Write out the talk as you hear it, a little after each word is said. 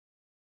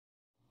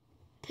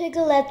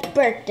Piglet's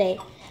Birthday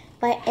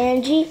by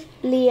Angie,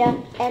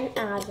 Leah, and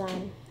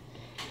Azan.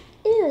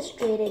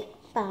 Illustrated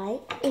by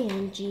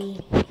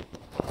Angie.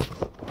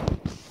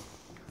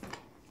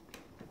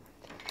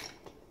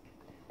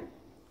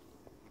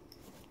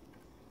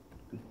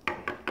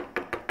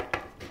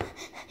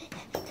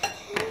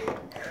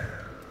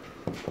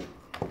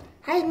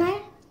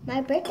 Hi, my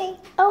birthday.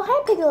 Oh,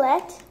 hi,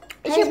 Piglet.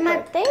 It's your my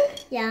birthday?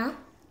 Yeah.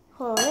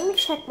 Hold on, let me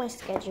check my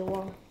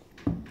schedule.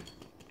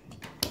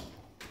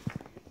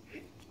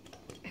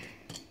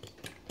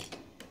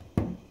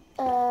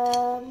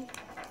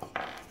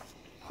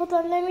 Hold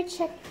on, let me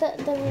check the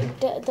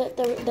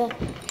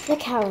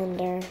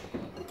calendar.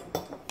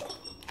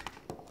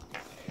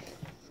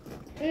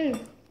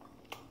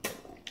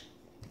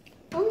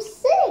 I'm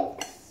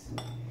 6.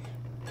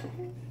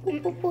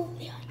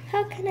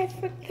 How can I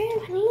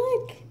forget?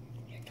 Look.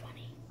 You're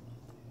 20.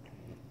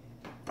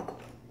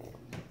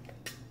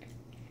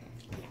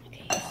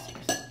 Okay,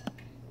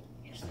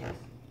 you're 6.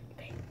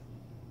 Okay.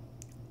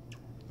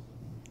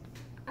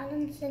 I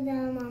don't say that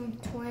I'm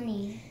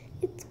 20.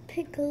 It's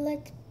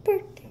Piglet's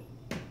birthday.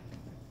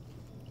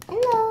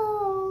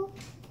 Hello.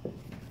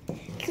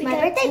 It's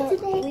my birthday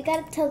today. We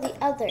gotta tell the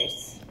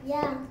others.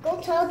 Yeah, go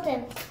tell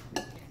them.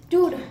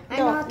 Dude,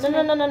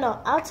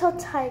 No. I'll tell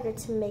Tiger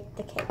to make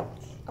the cake.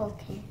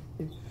 Okay.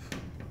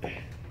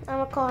 I'm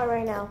gonna call her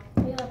right now.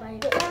 Yeah, bye.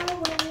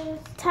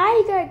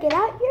 Tiger, get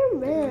out your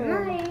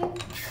room.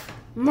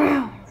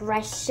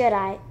 Right, should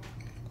I?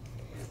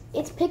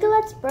 It's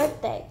Piglet's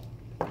birthday.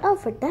 Oh,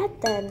 for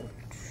that then.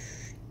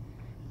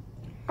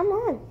 I'm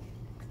on.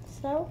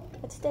 So,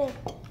 let's do it.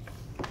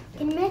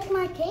 Can you make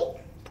my cake?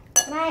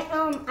 My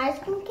ice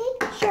cream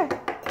cake? Sure.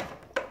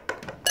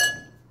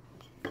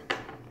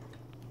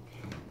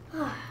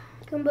 I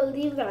can't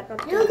believe that I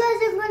got You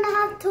guys are gonna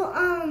have to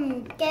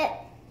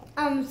get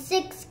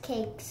 6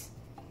 cakes.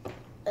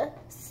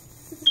 6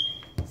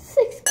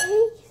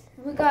 cakes?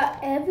 We got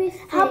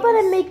everything. How about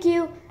I make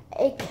you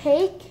a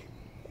cake?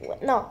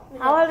 No.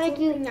 How about I make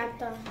you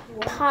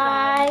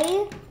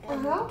pie,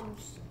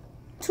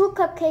 2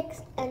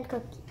 cupcakes, and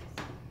cookies?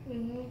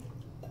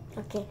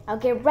 Okay, I'll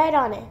get right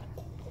on it.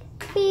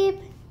 Beep.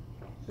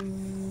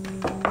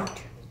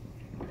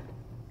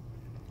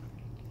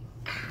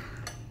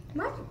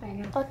 Much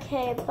better.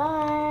 Okay,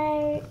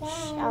 bye.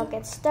 I'll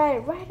get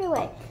started right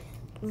away.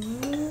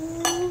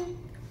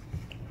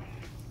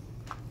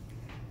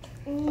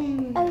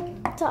 Oh,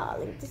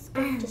 darling, this is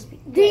going to just be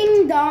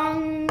Ding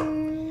dong.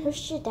 Who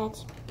should that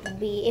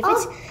be?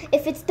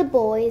 If it's the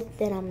boys,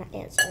 then I'm not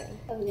answering.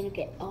 I'm gonna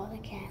get all the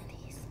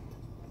candies.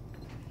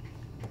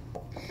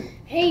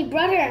 Hey,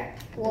 brother.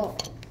 Whoa.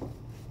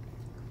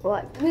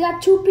 What? We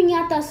got 2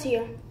 piñatas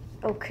here.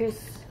 Okay,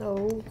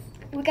 so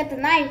We got the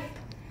knife.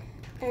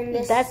 And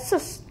this. that's a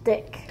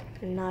stick,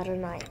 not a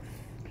knife.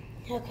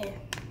 Okay.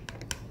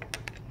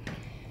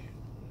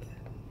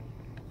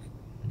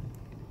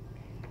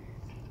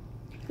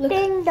 Look.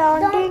 Ding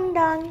dong, ding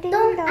dong, ding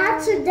Don't dong.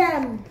 answer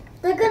them.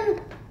 They're gonna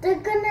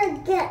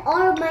get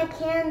all of my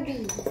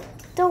candy.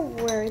 Don't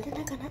worry, they're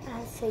not gonna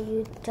answer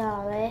you,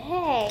 darling.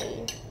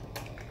 Hey.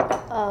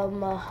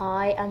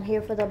 Hi, I'm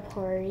here for the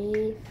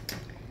party.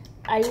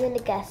 Are you in the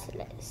guest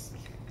list?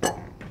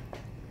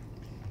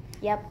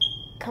 Yep.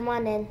 Come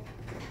on in.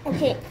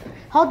 Okay.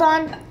 Hold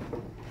on.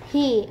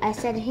 I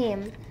said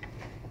him.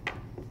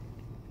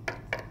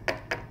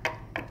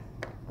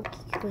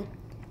 Okay, good.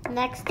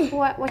 Next,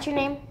 what's your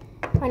name?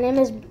 My name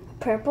is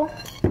Purple.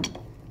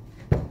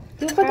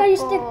 You forgot your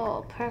stick.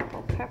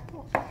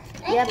 Purple.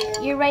 Yep,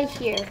 you're right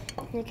here.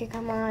 You can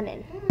come on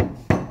in.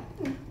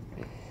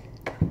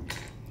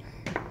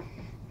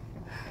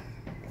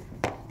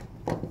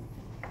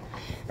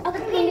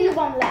 Okay, you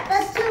gonna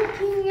last. The 2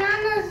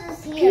 piñatas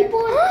is here.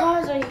 People and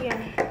cars are here.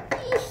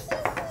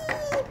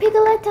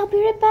 Piglet, I'll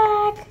be right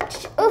back.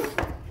 Oof.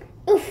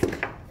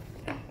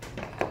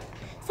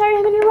 Sorry,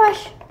 I'm in a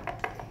rush.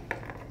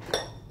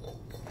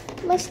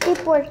 My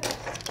skateboard.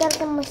 Gotta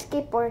get my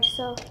skateboard,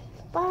 so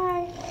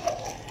bye.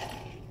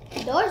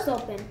 The door's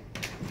open.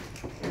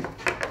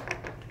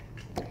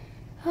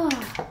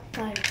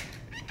 Fine.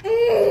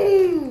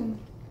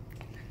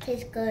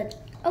 Tastes good.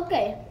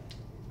 Okay.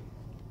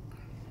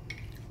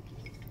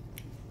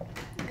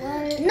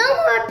 No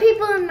more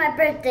people on my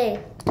birthday.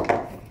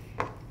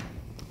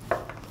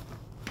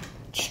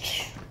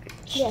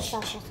 Yes,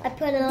 I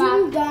put it on.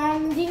 Ding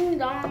dong, ding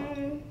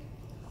dong.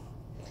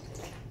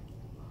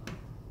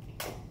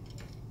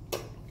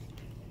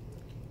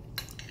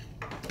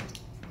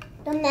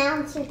 Don't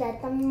answer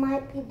that. That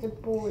might be the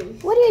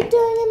boys. What are you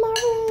doing in my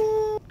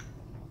room?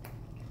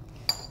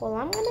 Well,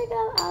 I'm gonna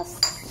go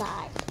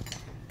outside.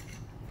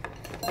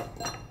 I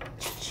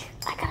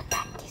gotta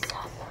pack these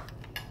up.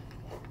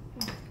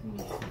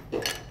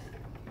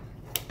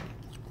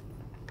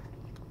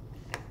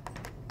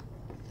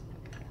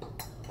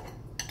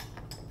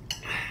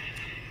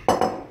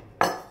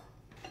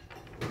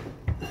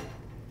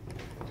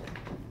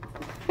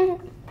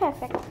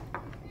 Perfect.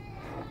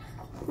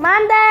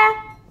 Manda!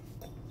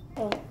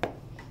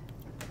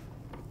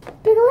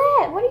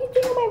 Piglet, what are you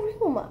doing in my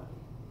room?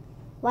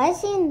 Why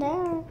is he in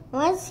there?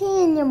 Why is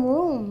he in your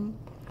room?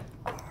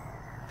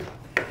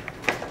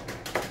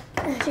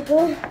 Should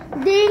go.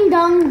 Ding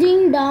dong,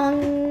 ding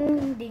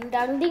dong, ding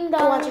dong, ding dong.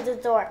 Go answer the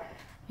door.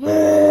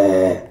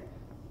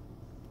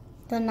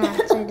 Don't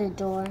answer the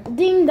door.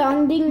 Ding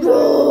dong, ding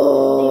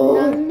dong, ding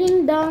dong,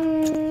 ding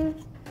dong.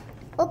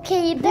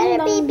 Okay, you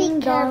better be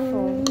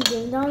careful.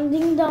 Ding dong,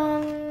 ding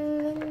dong.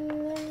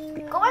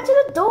 Go answer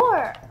the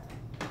door.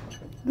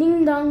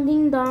 Ding dong,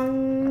 ding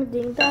dong,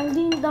 ding dong,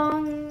 ding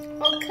dong.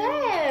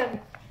 Okay.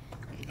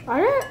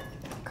 Are they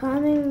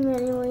coming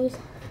anyways?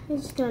 I'm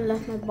just gonna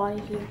left my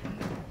body here.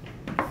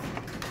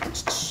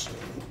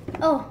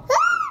 Oh.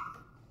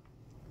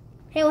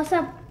 Hey, what's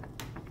up?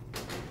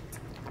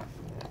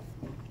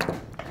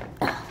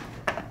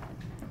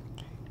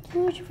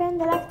 Huge friend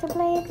that likes to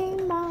play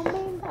ding dong,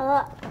 ding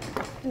dong.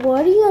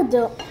 What are you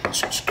doing?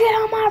 Get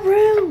out of my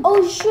room!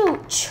 Oh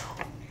shoot!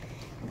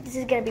 This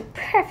is gonna be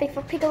perfect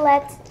for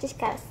Piglets. Just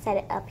gotta set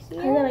it up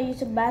here. I'm gonna use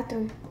the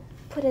bathroom.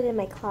 Put it in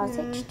my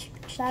closet.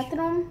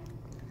 Bathroom?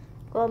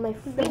 Well, my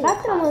freezer. The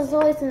bathroom is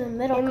always in the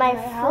middle. In my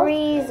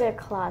freezer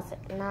closet,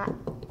 not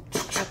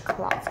a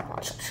closet.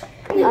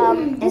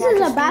 This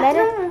is a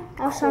bathroom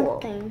or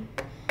something.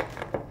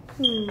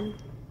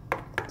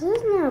 This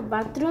is not a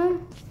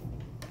bathroom.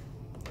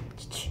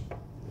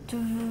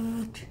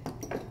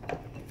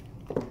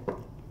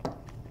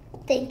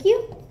 Thank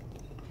you.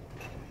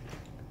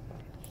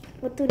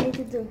 What do we need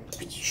to do?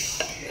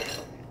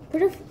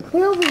 Put it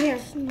over here.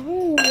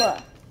 No.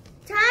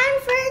 Time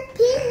for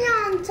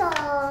piñata.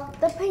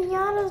 The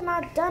piñata's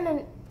not done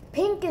and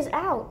Pink is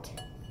out.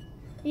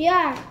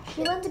 Yeah.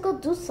 She went to go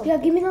do something. Yeah,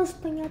 give me those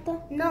piñata.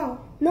 No.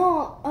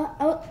 No,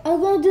 I'm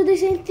gonna do the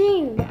same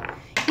thing.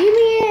 Give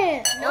me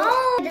it.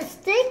 No. The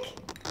stick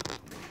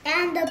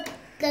and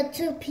the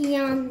two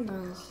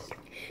pianos.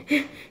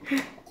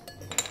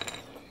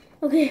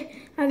 Okay,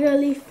 I gotta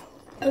leave.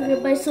 I'm gonna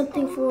buy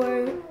something for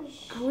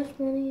how much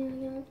money I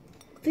got?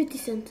 50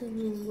 cents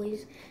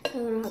anyways.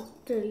 I'm gonna have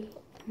 30.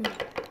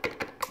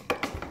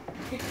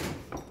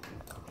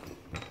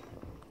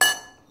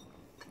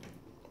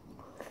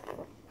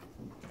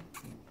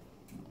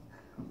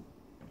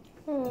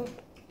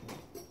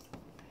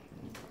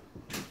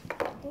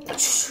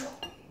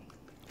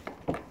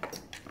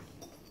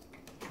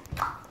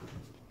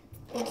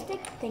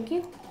 Stick, thank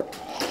you.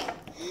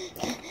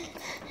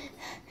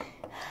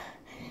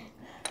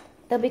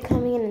 They'll be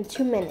coming in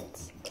 2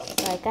 minutes,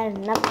 so I got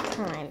enough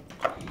time.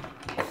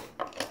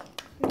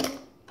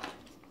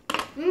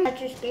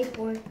 That's your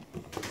skateboard.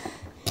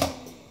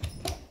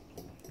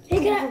 Hey,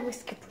 get out.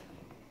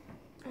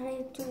 I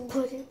need to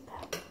put it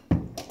back.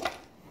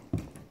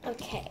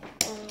 Okay.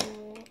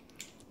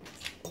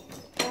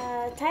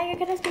 Tiger,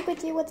 can I speak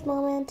with you at the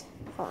moment?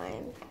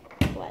 Fine.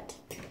 What?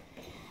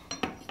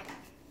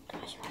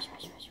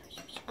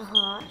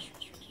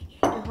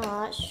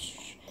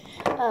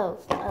 Oh,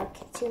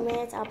 okay. 2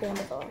 minutes. I'll be on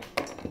the phone.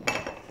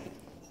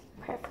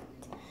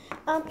 Perfect.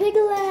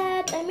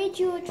 Piglet, I made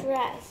you a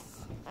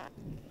dress.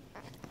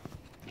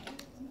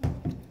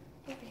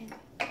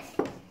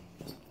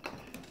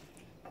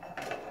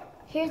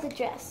 Here's the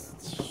dress.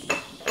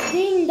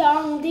 Ding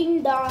dong,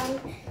 ding dong.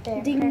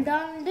 There. Ding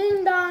dong,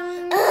 ding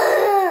dong.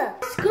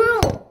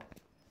 Screw.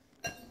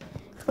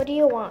 What do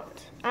you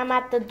want? I'm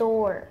at the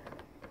door.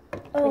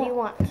 What do you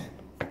want?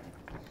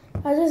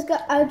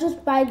 I'll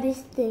just buy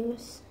these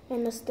things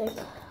and a stick.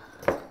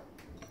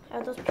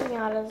 Are those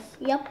piñatas?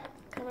 Yep.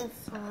 Come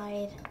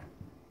inside.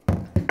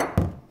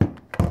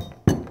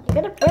 You're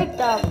gonna break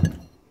them.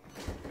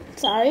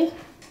 Sorry.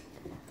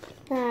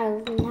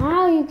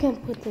 Now you can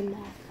put them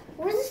back.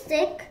 Where's the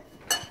stick?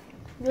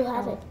 You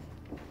have it.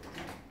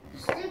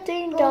 Stick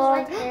Ding goes dong.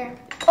 right there.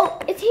 Oh,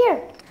 it's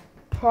here.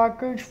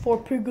 Package for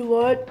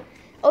Piglet.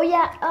 Oh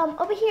yeah,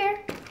 over here.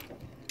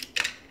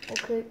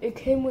 Okay, it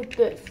came with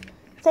this.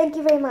 Thank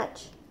you very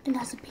much. And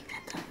that's a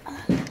peanut.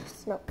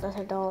 No, that's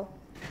a doll.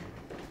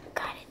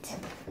 Got it.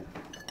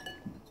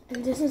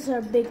 And this is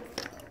our big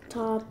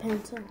tall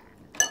pencil.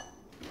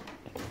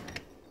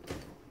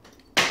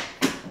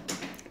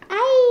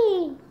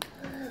 Aye.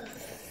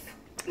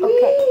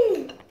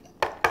 Okay.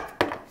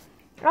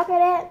 Look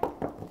at it.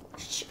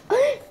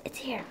 It's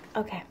here.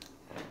 Okay.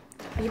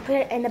 You put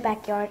it in the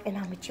backyard and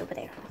I'll meet you over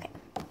there. Okay.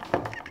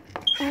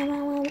 And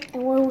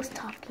one was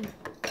talking.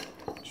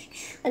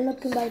 And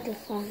looking by the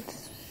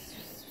phones.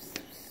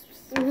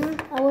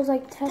 I was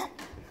like,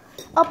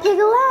 oh,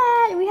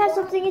 Piglet, we have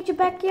something in your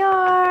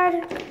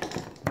backyard.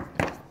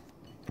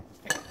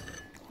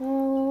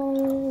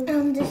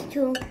 This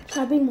too.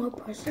 Shall I bring more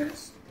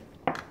presents?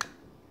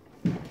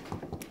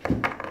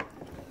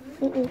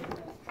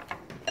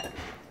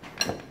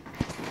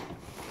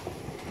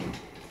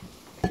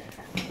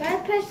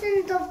 Five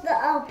percent of the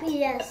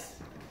LPS.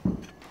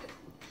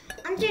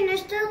 Auntie,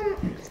 is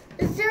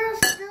there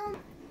still?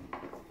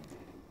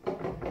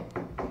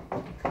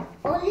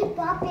 Only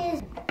Papi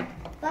is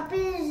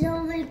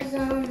only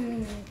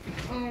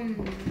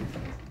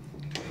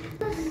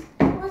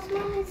what's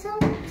mommy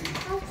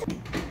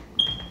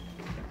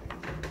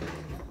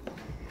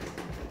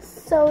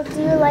So,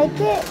 do you like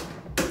it?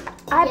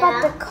 I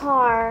bought the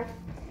car.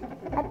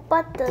 I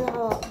bought the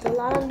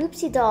Lala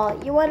Loopsy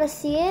doll. You want to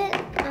see it?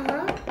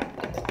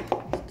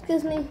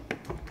 Excuse me.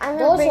 I'm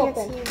going to bring it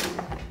to you.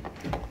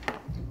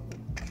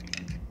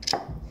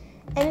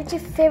 And it's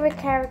your favorite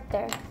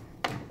character.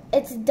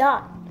 It's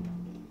Dot.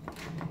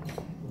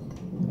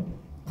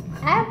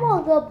 I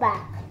will go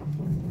back.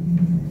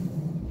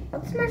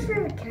 What's my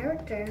favorite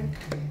character?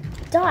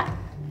 Dot.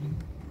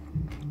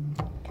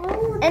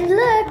 Oh, and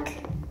look.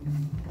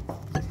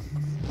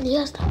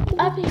 Yes, A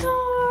car.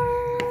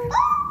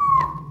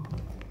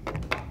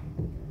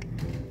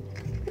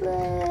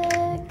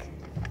 Look.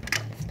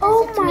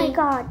 Oh my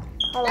God.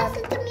 Hold on.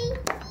 Listen to me.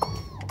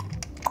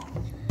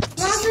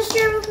 Want to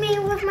share with me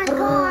with my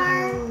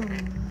car?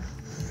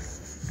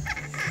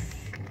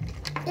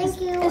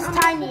 Thank you. It's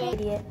tiny,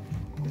 idiot.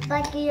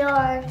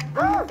 Backyard.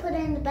 I'm gonna put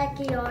it in the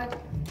backyard.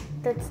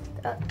 That's.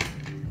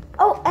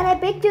 Oh, and I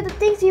baked you the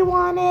things you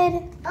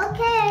wanted.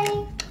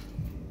 Okay.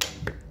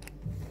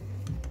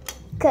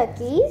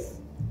 Cookies.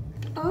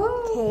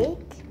 Oh.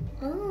 Cake.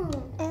 Oh.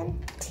 And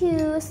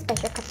 2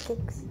 special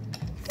cupcakes.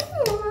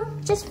 Oh.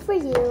 Just for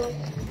you.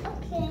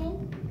 Okay.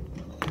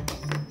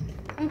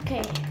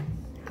 Okay.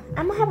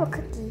 I'm gonna have a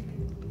cookie.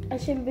 I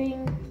should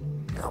bring.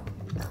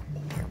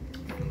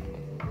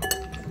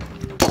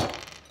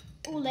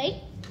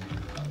 Late.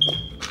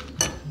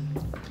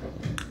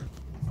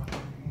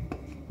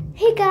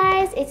 Hey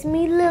guys, it's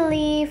me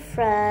Lily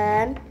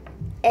from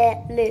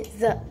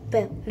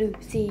Elizabeth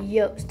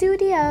Lucio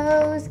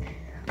Studios.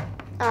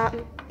 What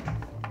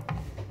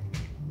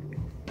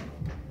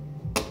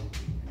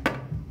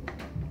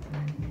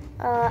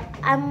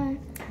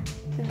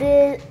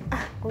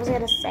was I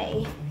gonna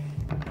say?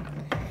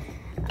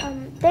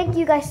 Thank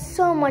you guys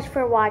so much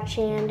for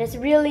watching. I just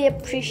really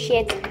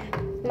appreciate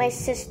my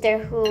sister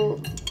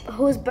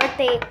whose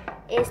birthday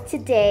is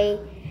today.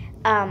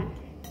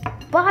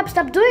 Bob,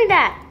 stop doing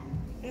that.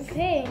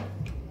 Okay.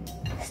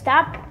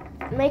 Stop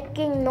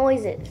making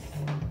noises.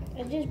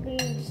 I just bring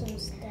some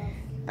stuff.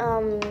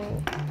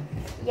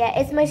 Yeah,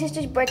 it's my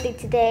sister's birthday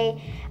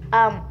today.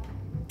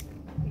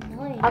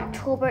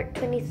 October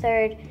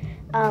 23rd.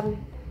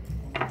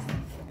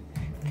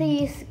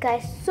 Thank you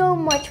guys so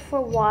much for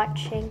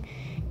watching,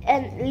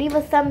 and leave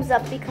a thumbs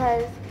up,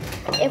 because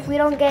if we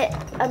don't get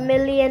a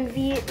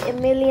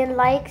million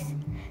likes,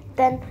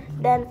 then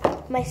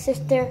my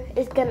sister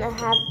is gonna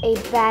have a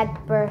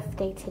bad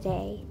birthday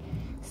today.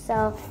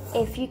 So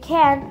if you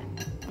can,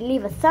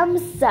 leave a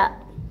thumbs up.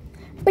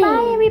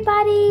 Bye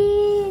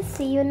everybody.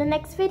 See you in the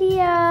next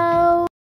video.